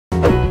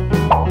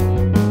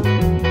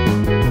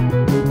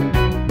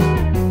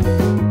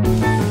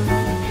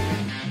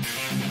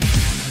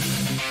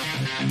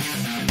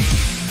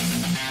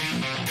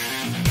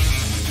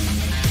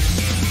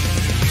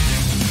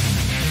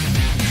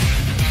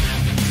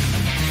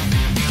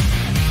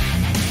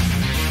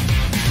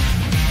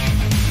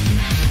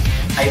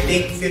I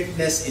think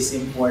fitness is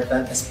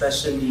important,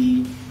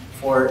 especially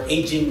for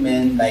aging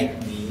men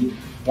like me.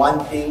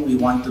 One thing, we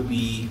want to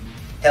be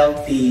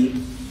healthy,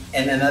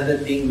 and another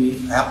thing, we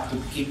have to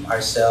keep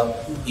ourselves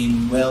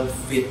in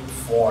well-fit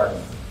form.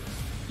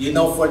 You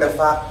know for the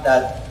fact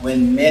that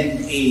when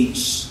men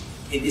age,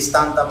 it is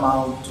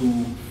tantamount to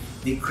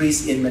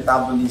decrease in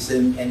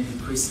metabolism and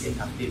decrease in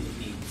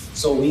activity.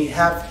 So we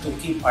have to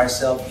keep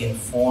ourselves in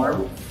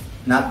form,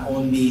 not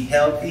only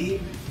healthy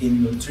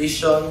in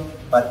nutrition,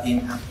 but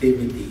in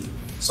activity.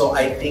 So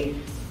I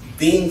think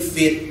being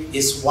fit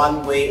is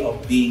one way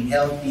of being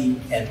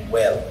healthy and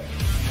well.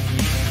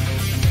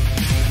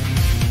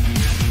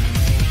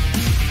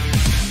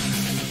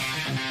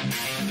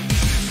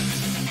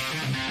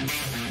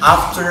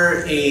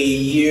 After a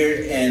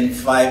year and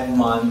 5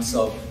 months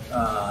of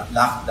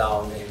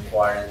lockdown and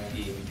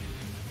quarantine,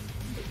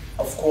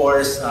 of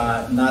course,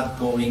 not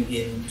going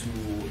into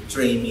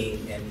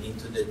training and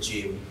into the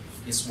gym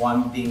is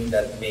one thing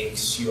that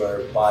makes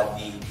your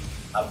body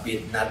a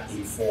bit not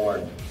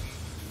informed.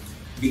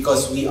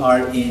 Because we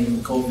are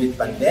in COVID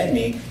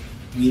pandemic,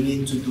 we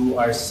need to do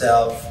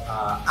ourselves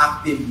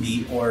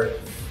actively or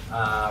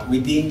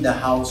within the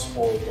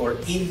household or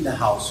in the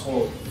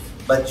household.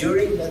 But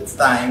during that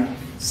time,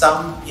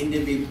 some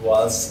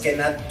individuals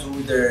cannot do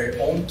their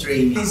own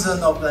training.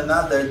 Reason of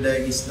another, there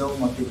is no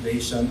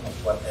motivation of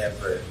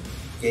whatever.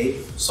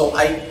 Okay, so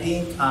I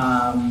think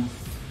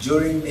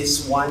during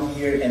this 1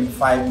 year and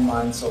 5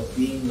 months of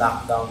being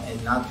locked down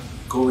and not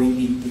going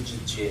into the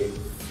gym,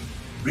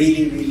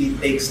 really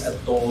takes a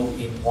toll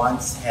in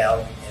one's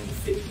health and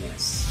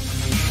fitness.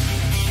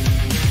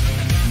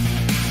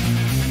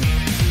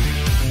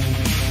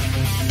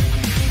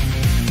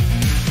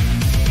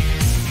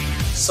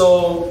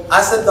 So,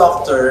 as a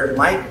doctor,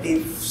 my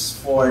tips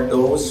for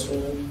those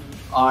who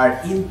are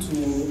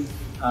into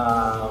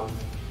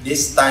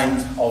this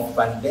time of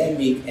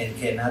pandemic and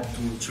cannot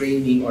do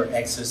training or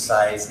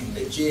exercise in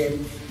the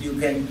gym, you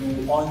can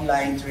do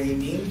online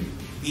training,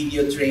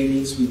 video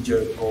trainings with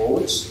your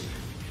coach.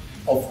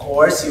 Of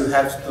course, you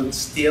have to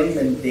still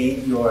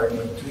maintain your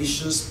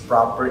nutritious,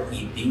 proper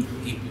eating to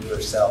keep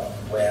yourself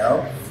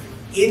well.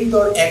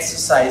 Indoor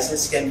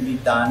exercises can be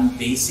done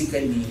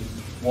basically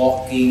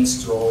walking,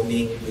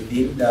 strolling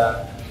within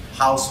the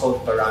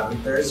household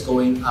parameters,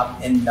 going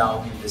up and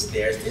down the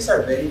stairs. These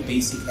are very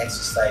basic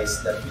exercises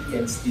that we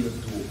can still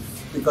do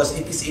because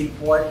it is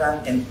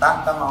important and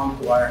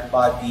tantamount to our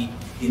body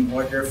in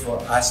order for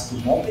us to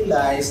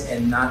mobilize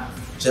and not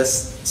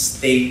just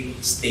stay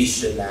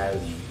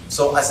stationary.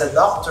 So as a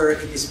doctor,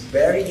 it is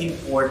very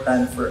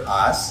important for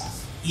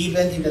us,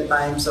 even in the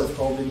times of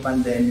COVID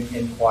pandemic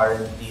and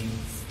quarantine,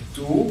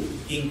 to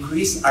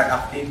increase our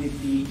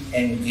activity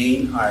and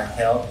gain our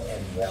health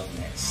and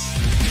wellness.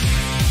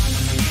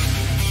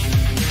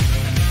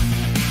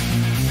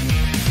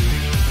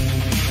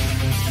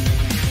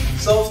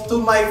 So to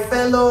my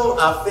fellow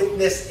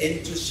fitness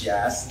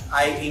enthusiasts,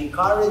 I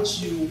encourage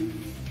you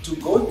to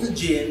go to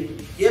gym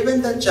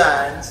given the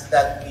chance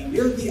that we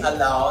will be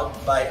allowed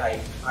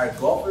by our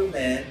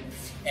government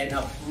and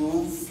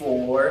approved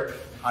for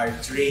our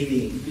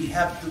training. We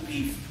have to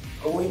be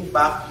going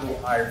back to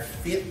our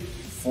fit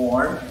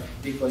form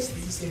because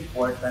this is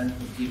important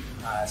to keep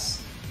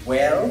us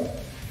well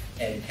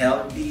and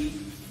healthy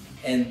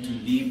and to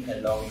live a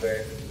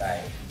longer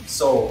life.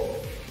 So,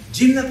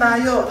 gym na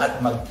tayo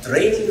at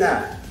mag-training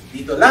na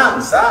dito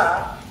lang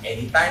sa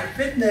Anytime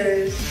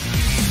Fitness!